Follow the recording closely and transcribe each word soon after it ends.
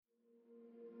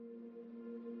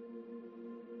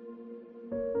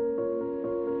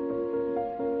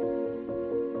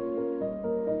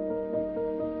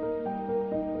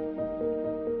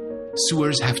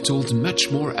sewers have told much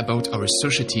more about our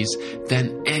societies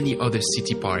than any other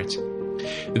city part.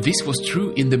 This was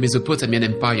true in the Mesopotamian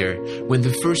Empire, when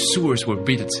the first sewers were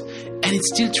built, and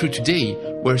it's still true today,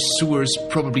 where sewers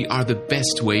probably are the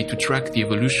best way to track the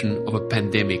evolution of a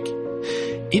pandemic.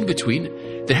 In between,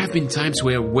 there have been times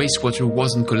where wastewater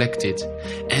wasn't collected,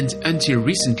 and until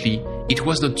recently, it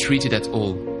was not treated at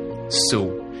all.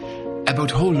 So,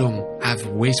 about how long have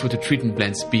wastewater treatment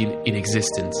plants been in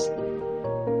existence?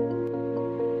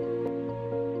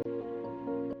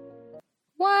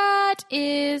 What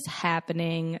is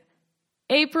happening?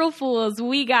 April Fools,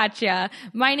 we gotcha.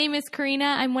 My name is Karina.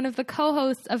 I'm one of the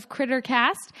co-hosts of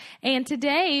Crittercast, and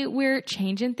today we're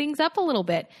changing things up a little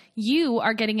bit. You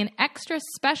are getting an extra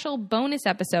special bonus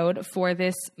episode for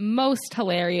this most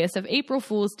hilarious of April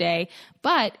Fool's Day,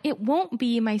 but it won't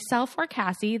be myself or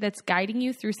Cassie that's guiding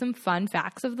you through some fun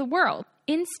facts of the world.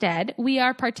 Instead, we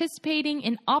are participating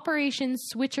in Operation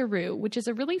Switcheroo, which is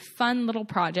a really fun little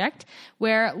project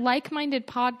where like-minded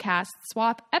podcasts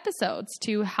swap episodes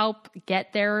to help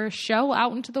get their show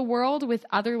out into the world with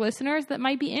other listeners that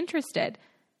might be interested.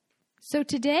 So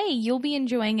today, you'll be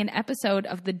enjoying an episode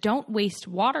of the Don't Waste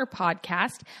Water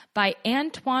podcast by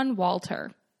Antoine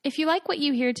Walter. If you like what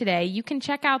you hear today, you can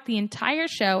check out the entire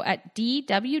show at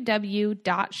dww.show.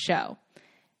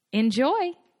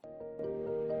 Enjoy!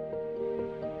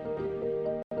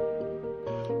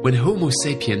 When Homo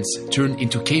sapiens turned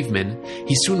into cavemen,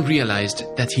 he soon realized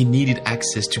that he needed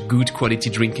access to good quality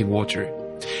drinking water.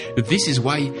 This is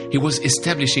why he was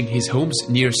establishing his homes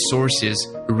near sources,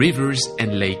 rivers,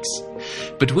 and lakes.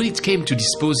 But when it came to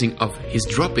disposing of his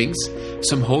droppings,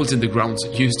 some holes in the ground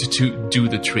used to do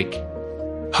the trick.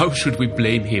 How should we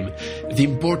blame him? The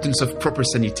importance of proper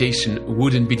sanitation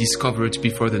wouldn't be discovered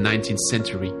before the 19th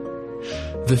century.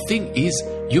 The thing is,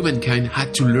 humankind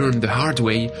had to learn the hard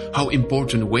way how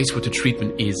important wastewater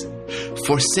treatment is.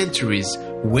 For centuries,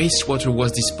 wastewater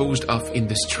was disposed of in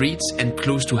the streets and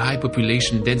close to high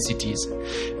population densities.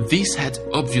 This had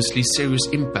obviously serious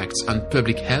impacts on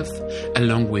public health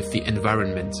along with the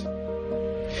environment.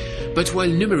 But while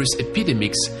numerous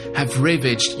epidemics have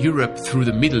ravaged Europe through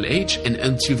the Middle Age and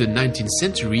until the 19th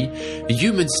century,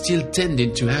 humans still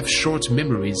tended to have short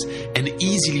memories and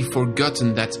easily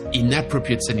forgotten that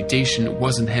inappropriate sanitation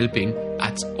wasn't helping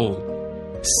at all.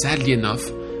 Sadly enough,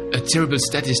 a terrible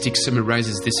statistic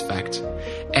summarizes this fact.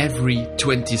 Every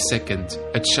 20 seconds,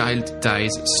 a child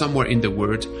dies somewhere in the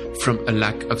world from a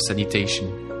lack of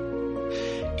sanitation.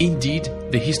 Indeed,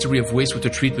 the history of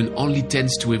wastewater treatment only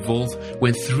tends to evolve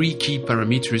when three key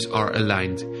parameters are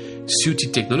aligned: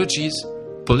 suited technologies,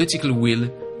 political will,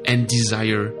 and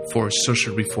desire for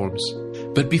social reforms.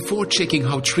 But before checking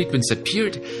how treatments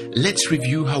appeared, let's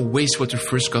review how wastewater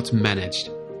first got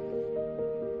managed.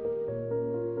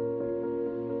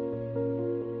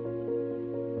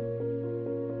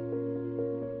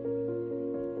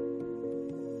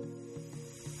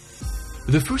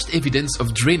 The first evidence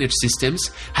of drainage systems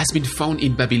has been found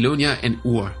in Babylonia and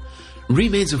Ur.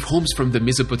 Remains of homes from the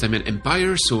Mesopotamian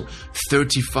Empire, so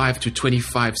 35 to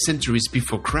 25 centuries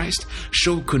before Christ,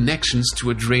 show connections to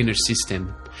a drainage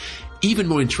system. Even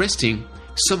more interesting,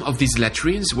 some of these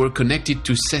latrines were connected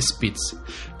to cesspits.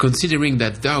 Considering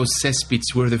that those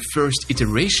cesspits were the first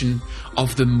iteration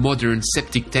of the modern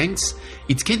septic tanks,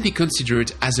 it can be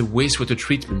considered as a wastewater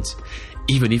treatment,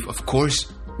 even if, of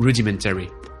course, rudimentary.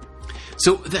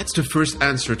 So that's the first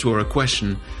answer to our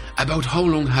question. About how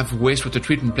long have wastewater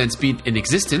treatment plants been in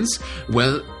existence?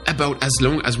 Well, about as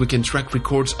long as we can track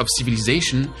records of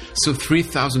civilization, so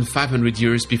 3,500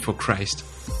 years before Christ.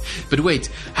 But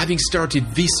wait, having started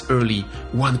this early,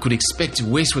 one could expect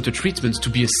wastewater treatment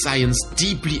to be a science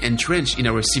deeply entrenched in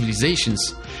our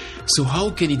civilizations. So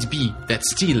how can it be that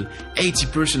still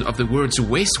 80% of the world's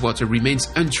wastewater remains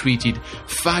untreated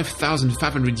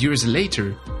 5,500 years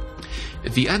later?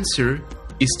 The answer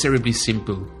is terribly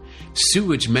simple.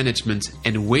 Sewage management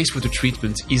and wastewater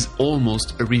treatment is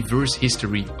almost a reverse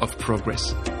history of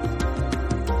progress.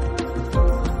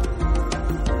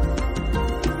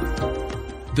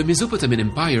 The Mesopotamian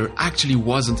Empire actually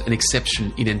wasn't an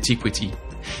exception in antiquity.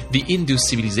 The Indus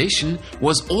civilization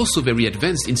was also very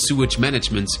advanced in sewage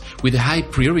management, with a high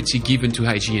priority given to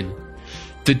hygiene.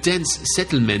 The dense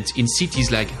settlement in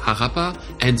cities like Harappa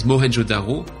and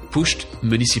Mohenjo-Daro pushed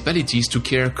municipalities to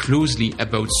care closely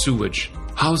about sewage.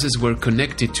 Houses were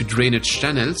connected to drainage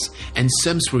channels, and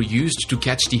sumps were used to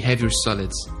catch the heavier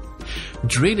solids.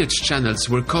 Drainage channels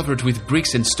were covered with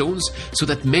bricks and stones so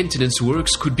that maintenance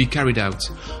works could be carried out.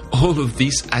 All of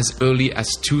this as early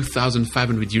as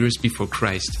 2,500 years before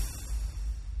Christ.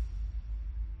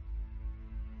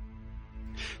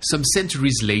 some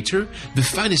centuries later, the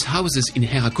finest houses in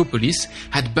Hierakopolis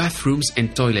had bathrooms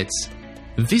and toilets.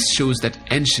 This shows that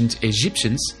ancient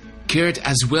Egyptians cared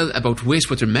as well about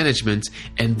wastewater management,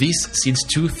 and this since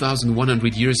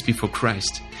 2,100 years before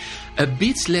Christ. A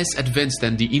bit less advanced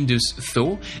than the Indus,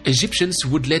 though, Egyptians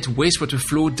would let wastewater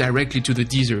flow directly to the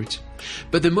desert.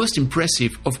 But the most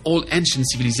impressive of all ancient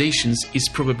civilizations is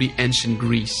probably ancient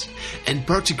Greece, and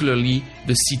particularly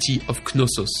the city of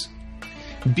Knossos.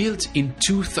 Built in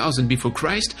 2000 before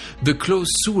Christ, the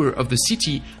closed sewer of the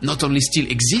city not only still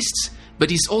exists,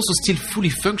 but is also still fully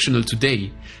functional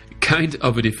today. Kind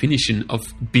of a definition of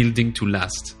building to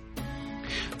last.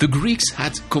 The Greeks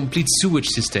had complete sewage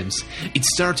systems. It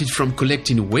started from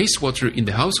collecting wastewater in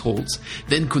the households,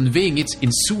 then conveying it in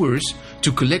sewers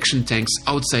to collection tanks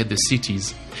outside the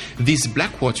cities. This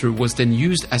black water was then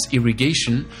used as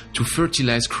irrigation to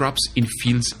fertilize crops in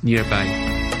fields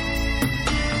nearby.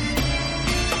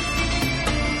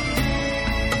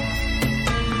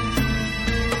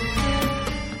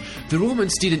 The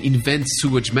Romans didn't invent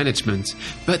sewage management,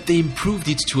 but they improved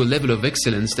it to a level of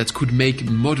excellence that could make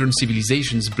modern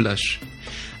civilizations blush.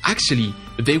 Actually,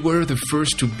 they were the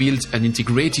first to build an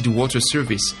integrated water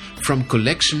service from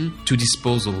collection to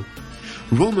disposal.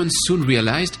 Romans soon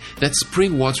realized that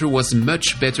spring water was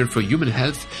much better for human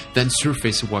health than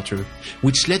surface water,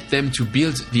 which led them to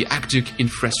build the aqueduct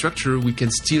infrastructure we can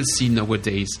still see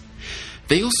nowadays.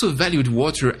 They also valued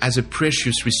water as a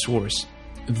precious resource.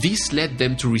 This led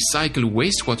them to recycle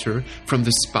wastewater from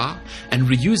the spa and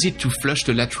reuse it to flush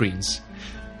the latrines,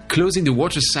 closing the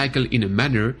water cycle in a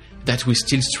manner that we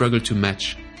still struggle to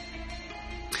match.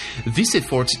 This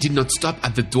effort did not stop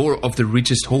at the door of the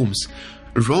richest homes.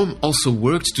 Rome also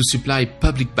worked to supply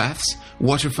public baths,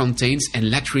 water fountains,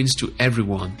 and latrines to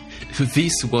everyone.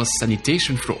 This was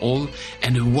sanitation for all,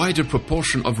 and a wider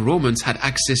proportion of Romans had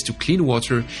access to clean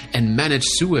water and managed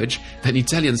sewage than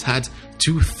Italians had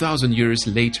 2,000 years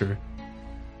later.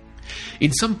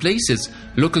 In some places,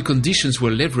 local conditions were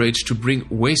leveraged to bring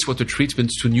wastewater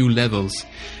treatment to new levels.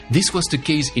 This was the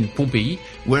case in Pompeii,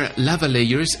 where lava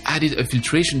layers added a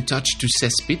filtration touch to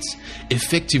cesspits,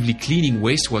 effectively cleaning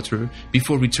wastewater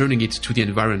before returning it to the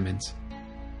environment.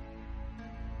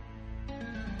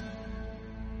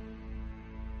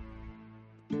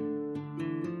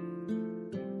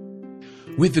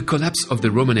 With the collapse of the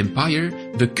Roman Empire,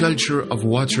 the culture of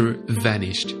water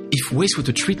vanished. If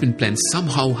wastewater treatment plants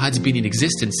somehow had been in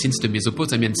existence since the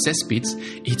Mesopotamian cesspits,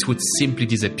 it would simply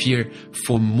disappear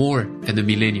for more than a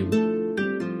millennium.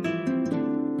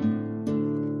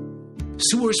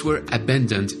 Sewers were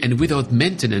abandoned, and without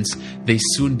maintenance, they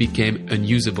soon became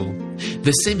unusable.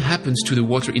 The same happens to the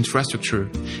water infrastructure.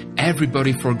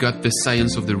 Everybody forgot the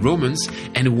science of the Romans,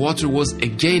 and water was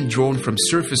again drawn from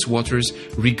surface waters,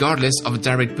 regardless of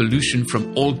direct pollution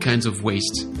from all kinds of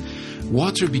waste.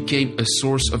 Water became a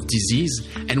source of disease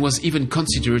and was even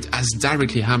considered as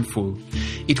directly harmful.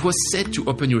 It was said to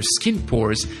open your skin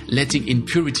pores, letting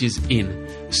impurities in,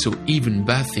 so even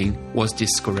bathing was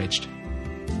discouraged.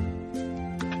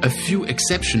 A few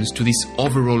exceptions to this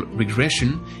overall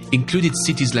regression included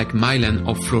cities like Milan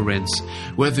or Florence,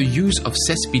 where the use of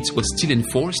cesspits was still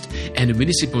enforced and a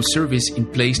municipal service in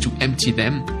place to empty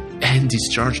them and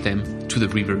discharge them to the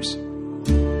rivers.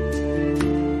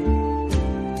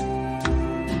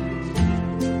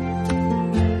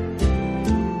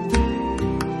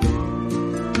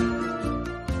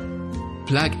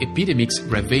 Plague epidemics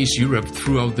ravaged Europe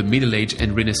throughout the Middle Age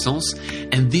and Renaissance,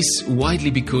 and this widely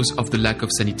because of the lack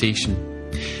of sanitation.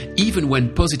 Even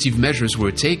when positive measures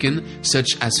were taken, such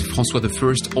as François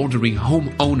I ordering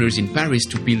homeowners in Paris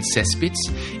to build cesspits,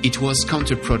 it was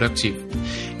counterproductive.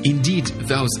 Indeed,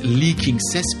 those leaking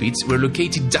cesspits were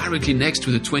located directly next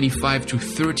to the 25,000 to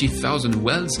 30,000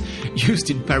 wells used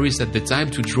in Paris at the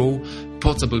time to draw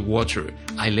potable water.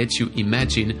 I let you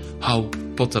imagine how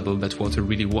potable that water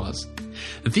really was.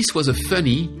 This was a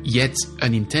funny, yet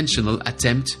unintentional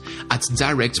attempt at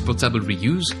direct potable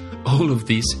reuse, all of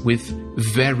this with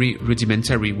very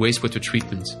rudimentary wastewater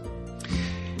treatment.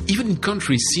 Even in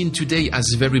countries seen today as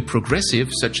very progressive,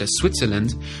 such as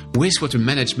Switzerland, wastewater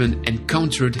management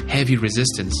encountered heavy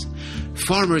resistance.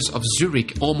 Farmers of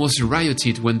Zurich almost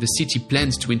rioted when the city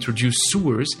planned to introduce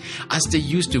sewers, as they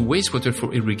used the wastewater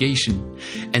for irrigation.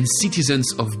 And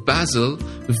citizens of Basel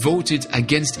voted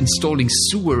against installing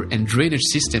sewer and drainage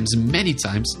systems many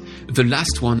times, the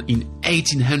last one in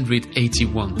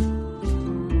 1881.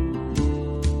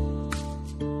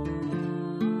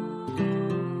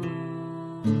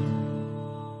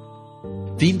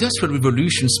 The Industrial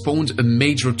Revolution spawned a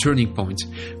major turning point.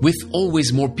 With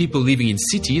always more people living in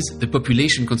cities, the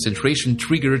population concentration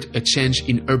triggered a change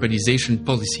in urbanization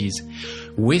policies.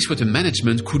 Wastewater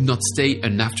management could not stay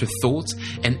an afterthought,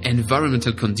 and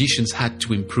environmental conditions had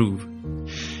to improve.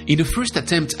 In a first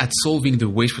attempt at solving the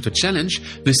wastewater challenge,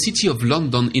 the City of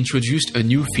London introduced a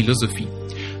new philosophy.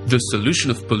 The solution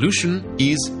of pollution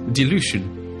is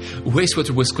dilution.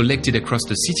 Wastewater was collected across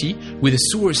the city, with a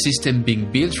sewer system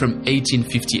being built from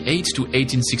 1858 to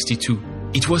 1862.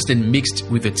 It was then mixed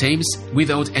with the Thames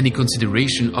without any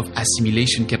consideration of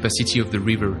assimilation capacity of the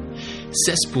river.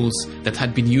 Cesspools that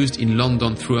had been used in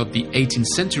London throughout the 18th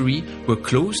century were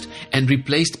closed and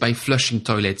replaced by flushing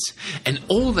toilets, and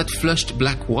all that flushed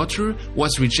black water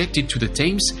was rejected to the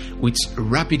Thames, which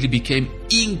rapidly became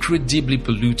incredibly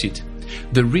polluted.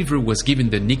 The river was given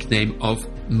the nickname of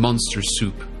Monster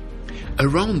Soup.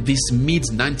 Around this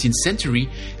mid-19th century,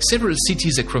 several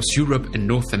cities across Europe and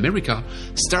North America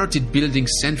started building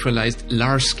centralized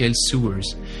large-scale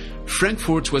sewers.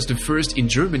 Frankfurt was the first in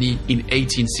Germany in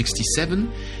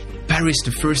 1867, Paris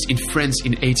the first in France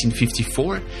in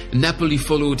 1854, Napoli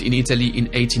followed in Italy in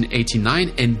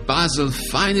 1889, and Basel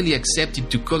finally accepted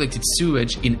to collect its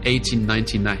sewage in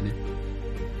 1899.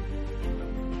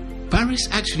 Paris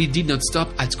actually did not stop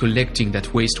at collecting that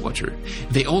wastewater.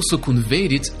 They also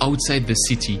conveyed it outside the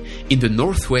city, in the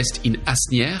northwest in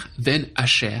Asnières, then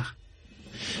Achères.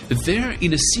 There,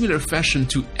 in a similar fashion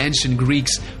to ancient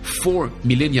Greeks 4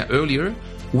 millennia earlier,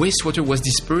 wastewater was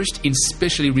dispersed in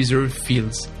specially reserved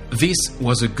fields. This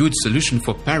was a good solution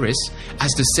for Paris,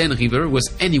 as the Seine River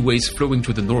was anyways flowing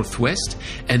to the northwest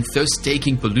and thus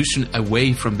taking pollution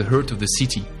away from the heart of the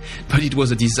city. But it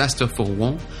was a disaster for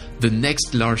Rouen, the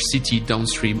next large city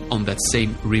downstream on that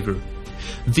same river.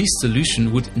 This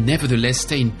solution would nevertheless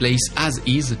stay in place as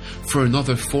is for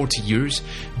another 40 years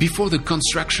before the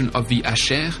construction of the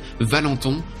Achères,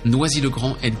 Valenton,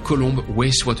 Noisy-le-Grand and Colombes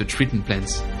wastewater treatment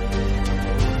plants.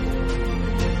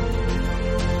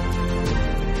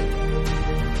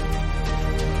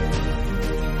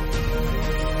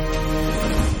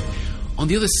 On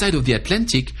the other side of the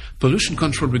Atlantic, pollution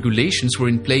control regulations were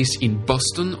in place in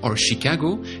Boston or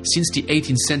Chicago since the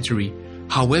 18th century.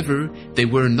 However, they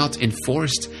were not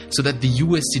enforced, so that the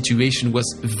US situation was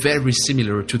very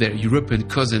similar to their European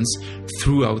cousins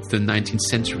throughout the 19th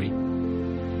century.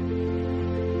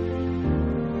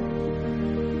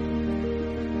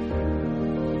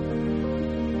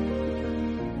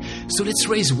 So let's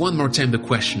raise one more time the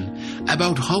question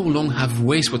about how long have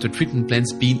wastewater treatment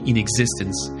plants been in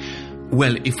existence?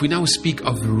 Well, if we now speak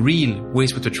of real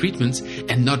wastewater treatment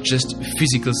and not just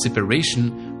physical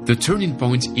separation, the turning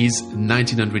point is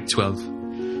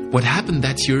 1912. What happened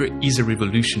that year is a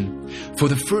revolution. For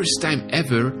the first time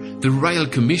ever, the Royal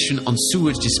Commission on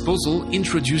Sewage Disposal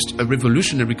introduced a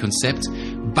revolutionary concept,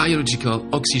 biological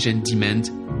oxygen demand,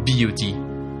 BOD.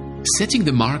 Setting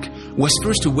the mark was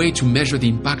first a way to measure the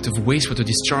impact of wastewater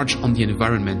discharge on the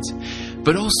environment,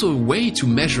 but also a way to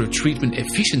measure treatment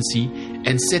efficiency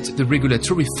and set the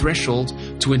regulatory threshold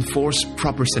to enforce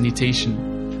proper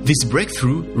sanitation. This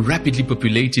breakthrough rapidly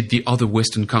populated the other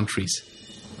Western countries.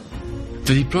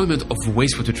 The deployment of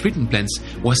wastewater treatment plants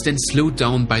was then slowed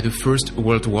down by the First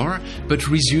World War, but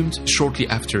resumed shortly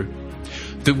after.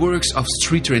 The works of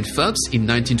Streeter and Phelps in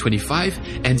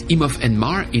 1925 and Imhoff and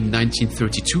Marr in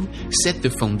 1932 set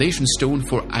the foundation stone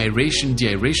for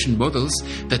aeration-deaeration models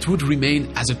that would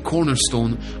remain as a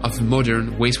cornerstone of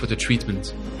modern wastewater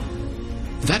treatment.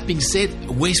 That being said,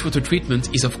 wastewater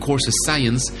treatment is of course a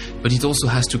science, but it also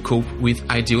has to cope with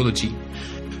ideology.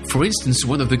 For instance,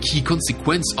 one of the key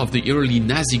consequences of the early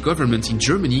Nazi government in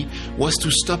Germany was to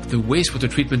stop the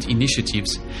wastewater treatment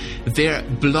initiatives. Their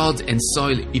blood and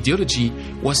soil ideology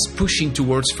was pushing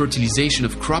towards fertilization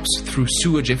of crops through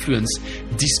sewage effluents,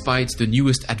 despite the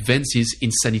newest advances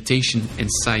in sanitation and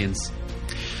science.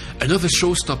 Another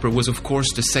showstopper was of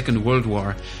course the Second World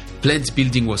War. Plant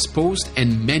building was paused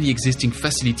and many existing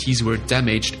facilities were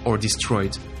damaged or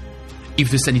destroyed. If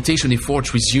the sanitation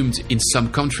efforts resumed in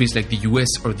some countries like the US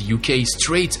or the UK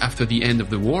straight after the end of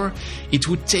the war, it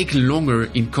would take longer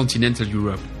in continental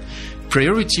Europe.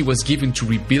 Priority was given to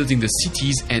rebuilding the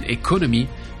cities and economy,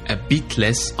 a bit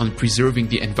less on preserving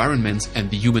the environment and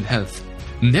the human health.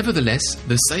 Nevertheless,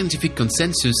 the scientific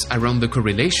consensus around the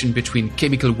correlation between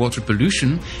chemical water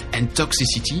pollution and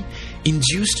toxicity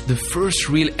induced the first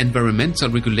real environmental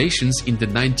regulations in the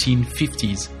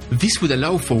 1950s. This would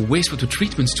allow for wastewater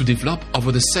treatments to develop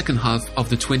over the second half of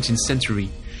the 20th century.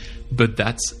 But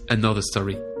that's another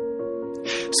story.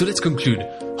 So let's conclude.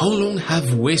 How long have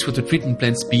wastewater treatment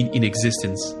plants been in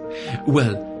existence?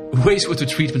 Well, Wastewater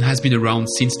treatment has been around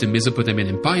since the Mesopotamian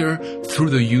Empire through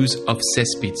the use of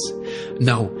cesspits.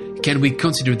 Now, can we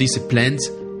consider this a plant?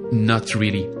 Not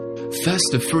really. Thus,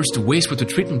 the first wastewater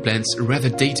treatment plants rather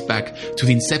date back to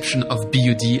the inception of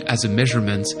BUD as a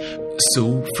measurement,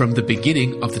 so from the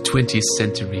beginning of the 20th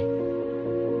century.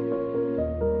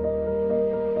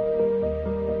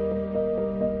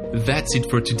 That's it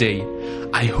for today.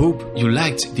 I hope you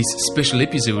liked this special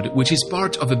episode, which is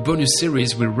part of a bonus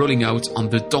series we're rolling out on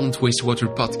the Don't Waste Water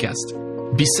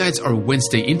podcast. Besides our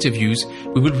Wednesday interviews,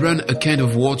 we will run a kind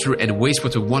of Water and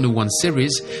Wastewater 101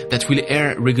 series that will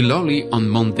air regularly on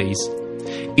Mondays.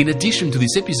 In addition to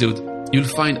this episode, you'll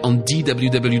find on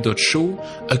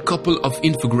dww.show a couple of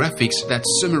infographics that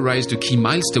summarize the key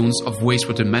milestones of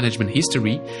wastewater management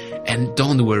history, and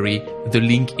don't worry, the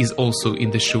link is also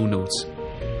in the show notes.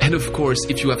 And of course,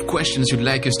 if you have questions you'd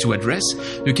like us to address,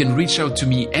 you can reach out to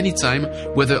me anytime,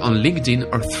 whether on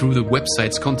LinkedIn or through the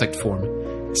website's contact form.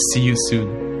 See you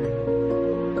soon.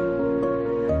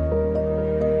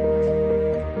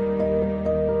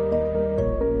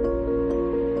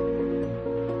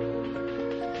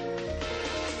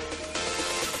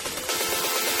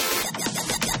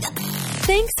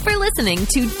 Thanks for listening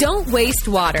to Don't Waste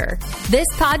Water. This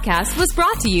podcast was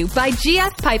brought to you by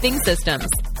GF Piping Systems.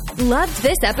 Loved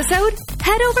this episode?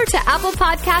 Head over to Apple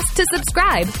Podcasts to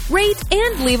subscribe, rate,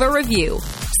 and leave a review.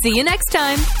 See you next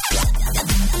time.